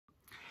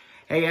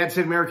Hey,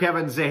 Edson, Mayor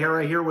Kevin,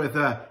 Zahara here with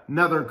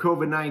another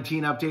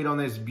COVID-19 update on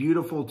this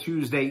beautiful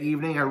Tuesday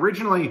evening. I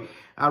originally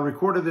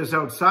recorded this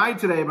outside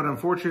today, but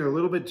unfortunately a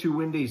little bit too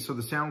windy, so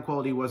the sound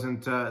quality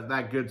wasn't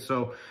that good.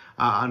 So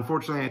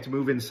unfortunately I had to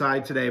move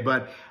inside today,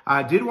 but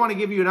I did want to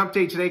give you an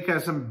update today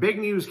because some big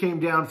news came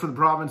down from the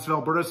province of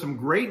Alberta. Some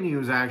great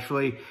news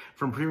actually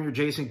from Premier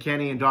Jason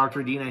Kenney and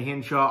Dr. Dina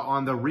Hinshaw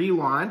on the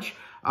relaunch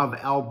of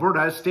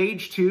Alberta.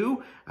 Stage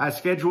 2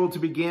 scheduled to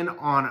begin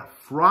on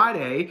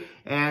Friday,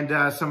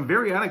 and some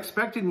very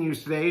unexpected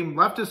news today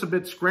left us a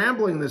bit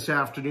scrambling this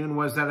afternoon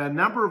was that a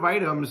number of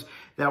items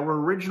that were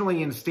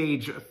originally in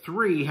Stage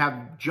 3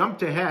 have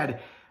jumped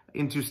ahead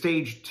into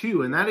Stage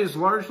 2, and that is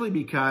largely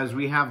because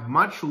we have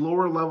much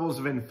lower levels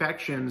of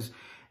infections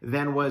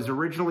than was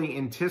originally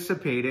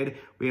anticipated.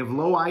 We have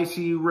low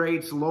ICU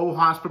rates, low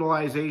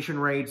hospitalization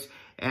rates,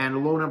 and a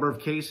low number of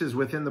cases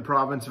within the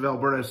province of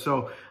Alberta.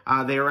 So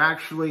they are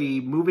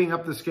actually moving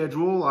up the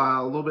schedule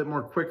a little bit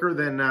more quicker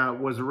than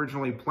was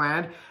originally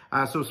planned.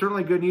 So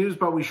certainly good news,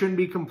 but we shouldn't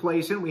be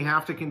complacent. We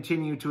have to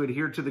continue to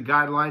adhere to the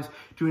guidelines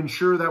to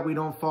ensure that we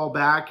don't fall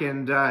back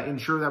and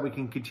ensure that we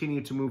can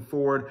continue to move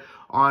forward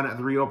on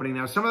the reopening.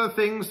 Now, some of the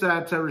things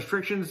that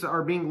restrictions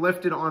are being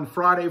lifted on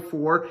Friday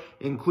for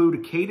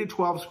include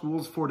K-12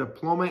 schools for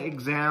diploma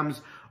exams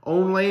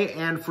only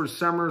and for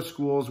summer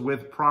schools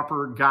with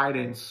proper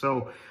guidance.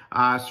 So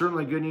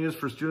certainly good news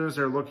for students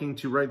that are looking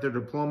to write their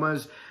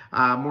diplomas.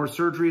 More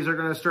surgeries are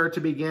going to start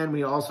to begin.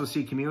 We also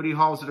see community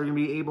halls that are going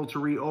to be able to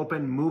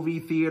reopen,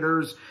 movie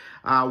theaters,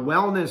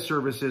 wellness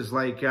services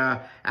like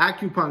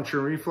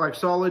acupuncture,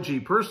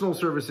 reflexology, personal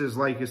services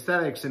like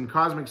aesthetics and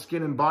cosmic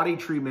skin and body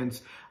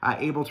treatments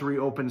able to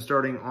reopen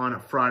starting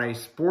on Friday.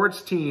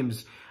 Sports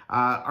teams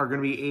are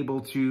going to be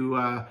able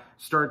to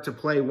start to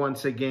play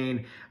once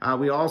again.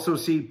 We also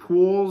see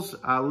pools,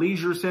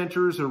 leisure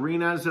centers,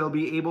 arenas that'll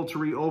be able to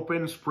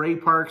reopen, spray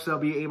parks that'll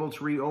be able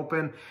to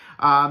reopen.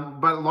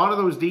 But a lot of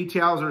those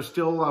details are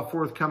still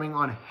forthcoming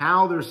on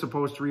how they're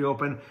supposed to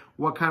reopen,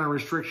 what kind of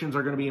restrictions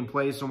are going to be in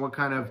place, and what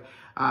kind of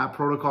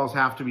protocols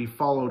have to be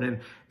followed. And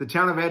the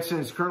town of Edson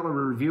is currently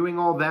reviewing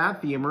all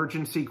that. The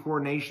Emergency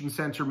Coordination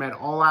Center met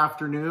all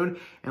afternoon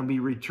and will be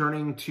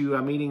returning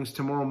to meetings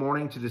tomorrow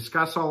morning to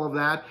discuss all of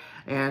that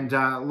and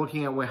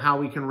looking at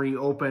how we can reopen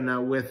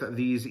with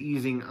these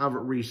easing of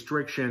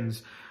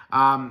restrictions.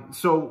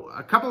 So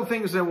a couple of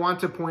things I want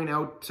to point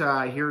out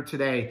here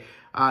today.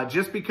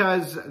 Just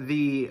because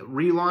the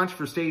relaunch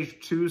for Stage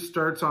 2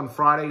 starts on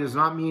Friday does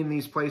not mean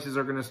these places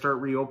are going to start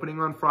reopening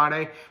on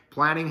Friday.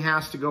 Planning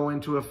has to go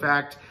into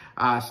effect.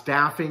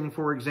 Staffing,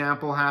 for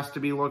example, has to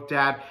be looked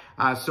at.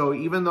 So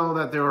even though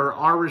that there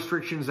are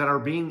restrictions that are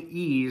being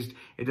eased,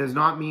 it does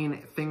not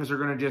mean things are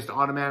going to just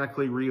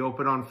automatically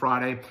reopen on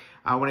Friday.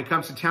 When it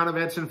comes to Town of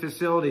Edson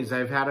facilities,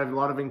 I've had a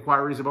lot of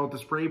inquiries about the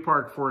spray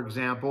park, for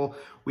example.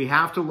 We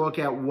have to look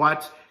at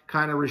what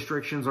kind of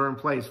restrictions are in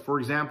place. For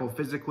example,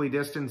 physically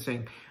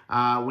distancing.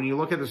 When you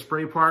look at the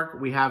spray park,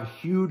 we have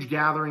huge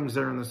gatherings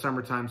there in the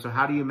summertime. So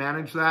how do you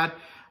manage that?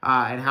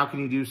 And how can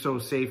you do so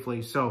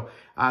safely? So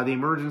the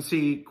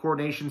Emergency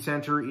Coordination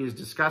Center is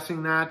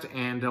discussing that,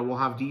 and we'll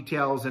have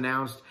details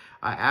announced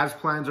as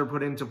plans are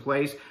put into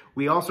place.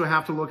 We also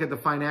have to look at the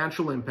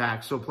financial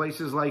impact. So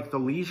places like the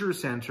Leisure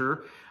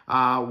Center,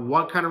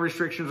 what kind of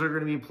restrictions are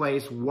going to be in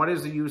place? What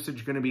is the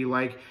usage going to be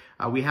like?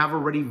 We have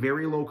already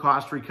very low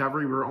cost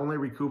recovery. We're only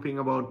recouping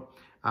about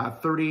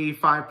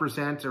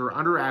 35% or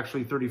under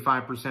actually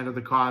 35% of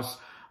the costs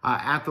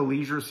at the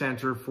Leisure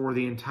Center for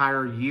the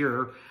entire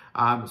year.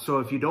 So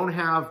if you don't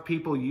have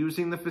people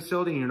using the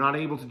facility and you're not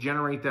able to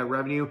generate that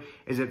revenue,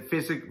 is it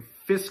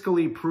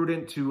fiscally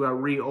prudent to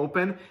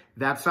reopen?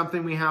 That's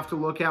something we have to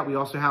look at. We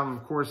also have,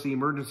 of course, the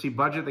emergency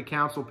budget the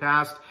council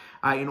passed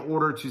in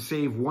order to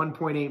save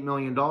 $1.8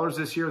 million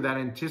this year. That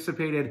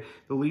anticipated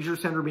the Leisure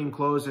Center being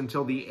closed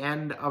until the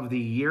end of the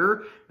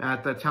year.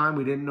 At the time,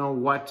 we didn't know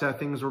what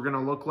things were going to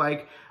look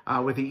like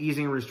with the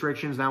easing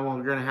restrictions. Now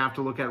we're going to have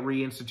to look at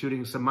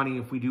reinstituting some money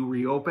if we do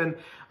reopen.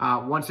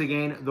 Once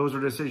again, those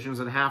are decisions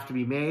that have to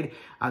be made.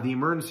 The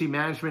Emergency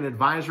Management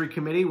Advisory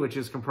Committee, which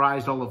is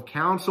comprised all of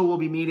council, will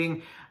be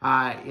meeting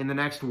in the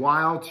next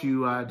while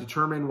to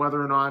determine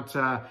whether or not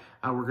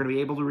we're going to be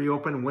able to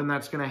reopen, when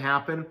that's going to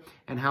happen,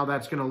 and how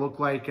that's going to look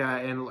like,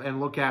 and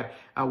look at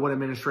what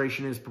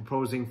administration is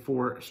proposing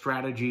for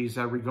strategies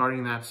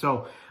regarding that.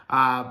 So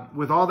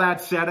with all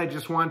that said, I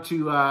just want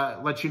to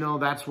let you know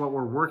that's what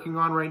we're working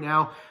on right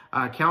now.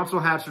 Council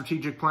had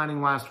strategic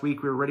planning last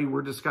week.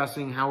 We're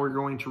discussing how we're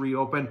going to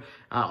reopen.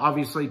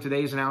 Obviously,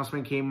 today's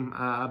announcement came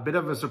a bit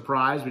of a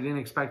surprise. We didn't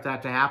expect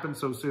that to happen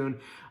so soon.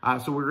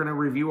 So we're going to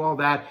review all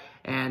that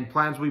and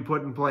plans we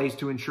put in place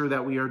to ensure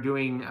that we are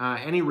doing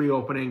any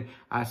reopening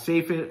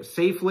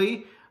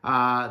safely,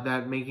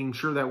 that making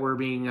sure that we're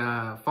being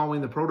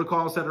following the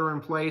protocols that are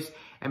in place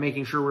and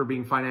making sure we're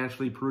being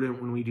financially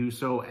prudent when we do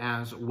so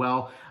as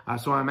well.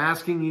 So I'm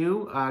asking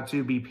you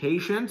to be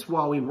patient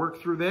while we work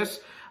through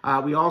this.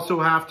 We also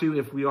have to,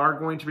 if we are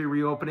going to be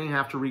reopening,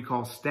 have to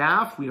recall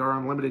staff. We are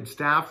on limited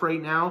staff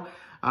right now.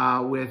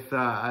 with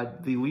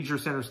the leisure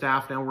center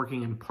staff now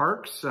working in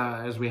parks,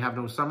 as we have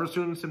no summer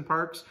students in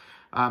parks.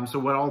 So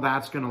what all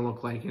that's going to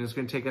look like, and it's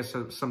going to take us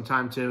some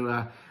time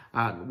to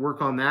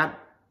work on that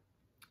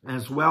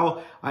as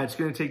well. It's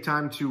going to take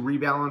time to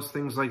rebalance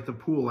things like the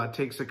pool. That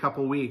takes a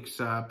couple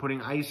weeks.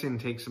 Putting ice in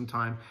takes some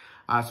time.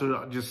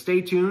 So just stay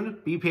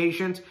tuned, be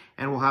patient,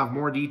 and we'll have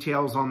more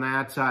details on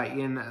that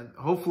in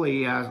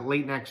hopefully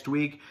late next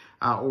week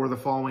or the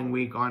following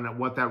week on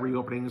what that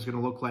reopening is going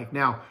to look like.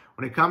 Now,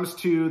 when it comes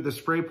to the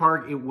spray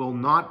park, it will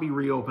not be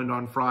reopened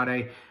on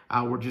Friday.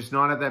 We're just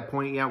not at that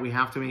point yet. We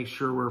have to make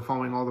sure we're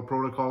following all the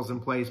protocols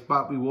in place,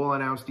 but we will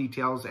announce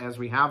details as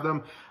we have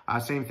them.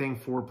 Same thing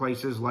for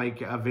places like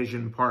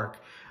Vision Park.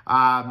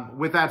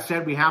 With that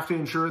said, we have to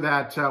ensure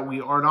that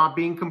we are not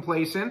being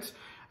complacent.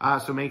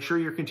 So make sure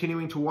you're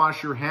continuing to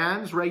wash your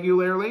hands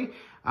regularly,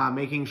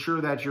 making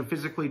sure that you're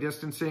physically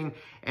distancing,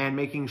 and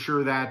making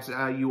sure that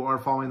you are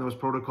following those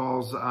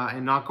protocols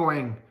and not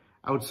going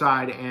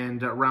outside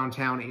and around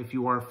town if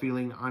you are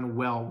feeling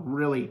unwell.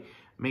 Really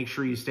make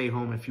sure you stay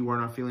home if you are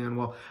not feeling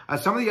unwell.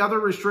 Some of the other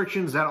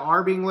restrictions that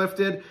are being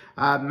lifted,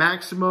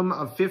 maximum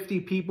of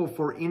 50 people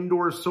for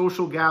indoor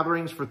social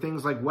gatherings for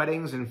things like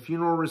weddings and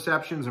funeral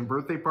receptions and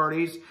birthday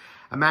parties.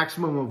 A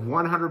maximum of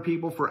 100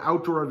 people for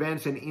outdoor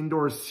events and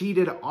indoor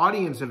seated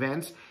audience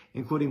events,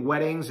 including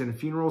weddings and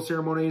funeral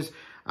ceremonies.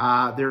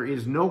 There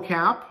is no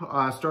cap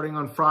starting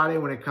on Friday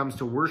when it comes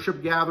to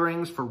worship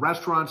gatherings for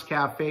restaurants,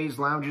 cafes,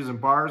 lounges, and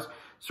bars.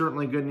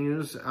 Certainly good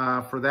news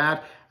for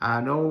that.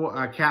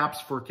 No caps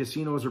for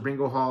casinos or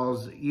bingo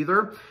halls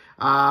either.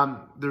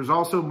 There's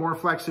also more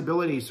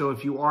flexibility. So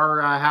if you are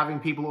having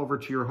people over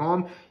to your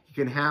home, you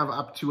can have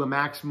up to a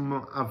maximum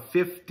of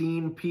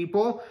 15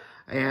 people.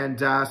 And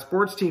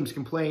sports teams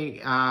can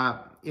play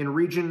in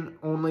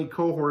region-only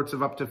cohorts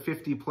of up to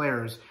 50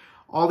 players.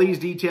 All these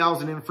details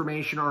and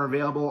information are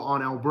available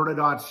on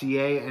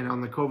alberta.ca and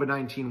on the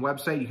COVID-19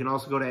 website. You can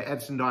also go to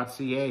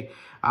edson.ca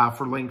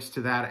for links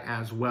to that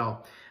as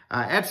well.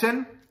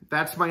 Edson,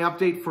 that's my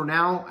update for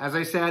now. As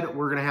I said,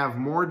 we're going to have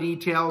more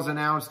details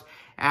announced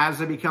as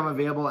they become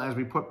available, as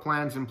we put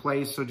plans in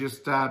place. So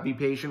just be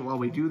patient while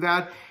we do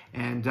that.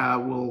 And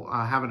we'll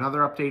have another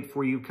update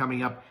for you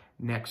coming up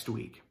next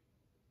week.